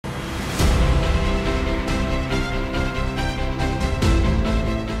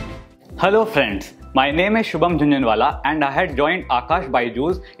Hello friends, my name is Shubham Jhunjhunwala and I had joined Aakash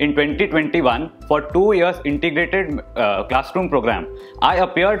BYJU'S in 2021 for 2 years integrated classroom program. I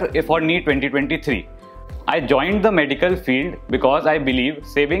appeared for NEET 2023. I joined the medical field because I believe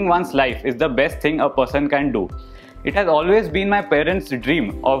saving one's life is the best thing a person can do. It has always been my parents'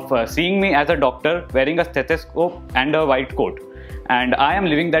 dream of seeing me as a doctor wearing a stethoscope and a white coat, and I am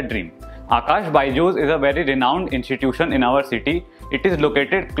living that dream. Aakash BYJU'S is a very renowned institution in our city. It is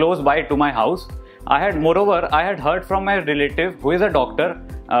located close by to my house. Moreover, I had heard from my relative who is a doctor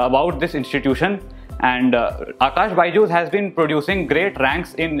about this institution, and Aakash BYJU'S has been producing great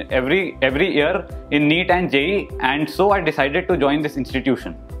ranks in every year in NEET and JEE, and so I decided to join this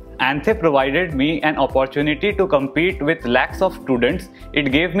institution. ANTHE provided me an opportunity to compete with lakhs of students.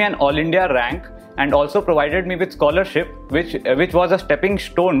 It gave me an All India rank and also provided me with scholarship, which was a stepping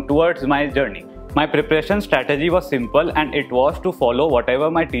stone towards my journey. My preparation strategy was simple, and it was to follow whatever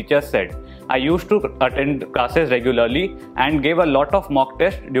my teachers said. I used to attend classes regularly and gave a lot of mock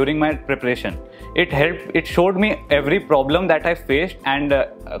tests during my preparation. It showed me every problem that I faced and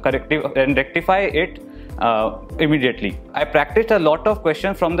rectify it immediately. I practiced a lot of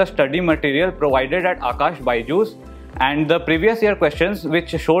questions from the study material provided at Aakash BYJU'S and the previous year questions, which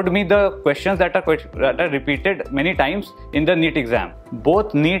showed me the questions that are repeated many times in the NEET exam.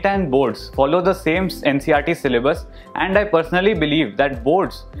 Both NEET and boards follow the same NCERT syllabus, and I personally believe that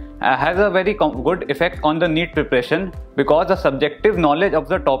boards has a very good effect on the NEET preparation because the subjective knowledge of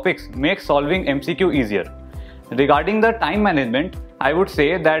the topics makes solving MCQ easier. Regarding the time management, I would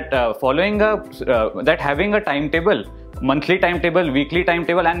say that having a timetable, monthly timetable, weekly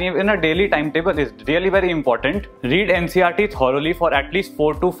timetable, and even a daily timetable is really very important. Read NCERT thoroughly for at least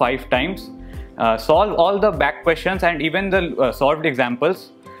 4 to 5 times. Solve all the back questions and even the solved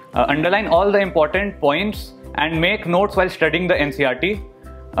examples. Underline all the important points and make notes while studying the NCERT.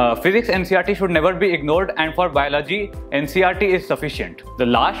 Physics NCERT should never be ignored, and for biology, NCERT is sufficient. The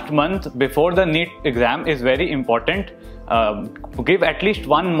last month before the NEET exam is very important. Give at least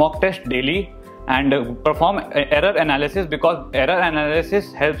one mock test daily and perform error analysis, because error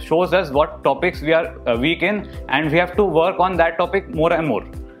analysis shows us what topics we are weak in, and we have to work on that topic more and more.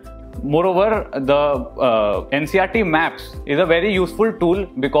 Moreover, the NCERT maps is a very useful tool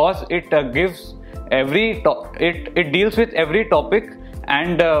because it deals with every topic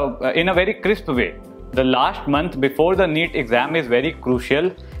and in a very crisp way. The last month before the NEET exam is very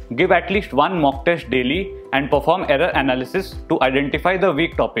crucial. Give at least one mock test daily and perform error analysis to identify the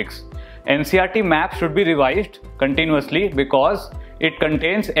weak topics. NCERT map should be revised continuously because it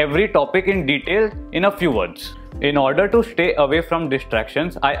contains every topic in detail in a few words. In order to stay away from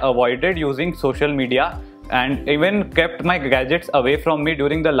distractions, I avoided using social media and even kept my gadgets away from me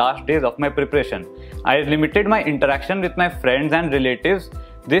during the last days of my preparation. I limited my interaction with my friends and relatives.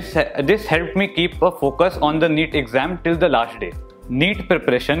 This helped me keep a focus on the NEET exam till the last day. NEET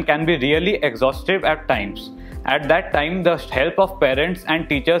preparation can be really exhaustive at times. At that time, the help of parents and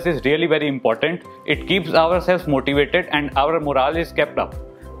teachers is really very important. It keeps ourselves motivated and our morale is kept up.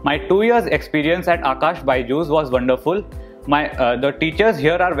 My 2 years experience at Aakash BYJU'S was wonderful. The teachers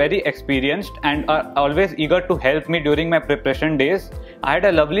here are very experienced and are always eager to help me during my preparation days. I had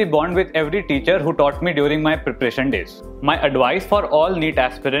a lovely bond with every teacher who taught me during my preparation days. My advice for all NEET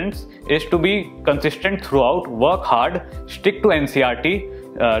aspirants is to be consistent throughout, work hard, stick to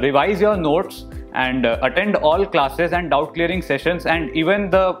NCERT, revise your notes, and attend all classes and doubt clearing sessions, and even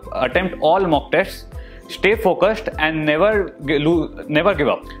attempt all mock tests. Stay focused and never give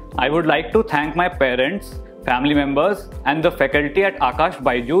up. I would like to thank my parents, family members, and the faculty at Aakash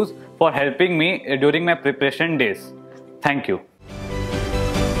BYJU'S for helping me during my preparation days. Thank you.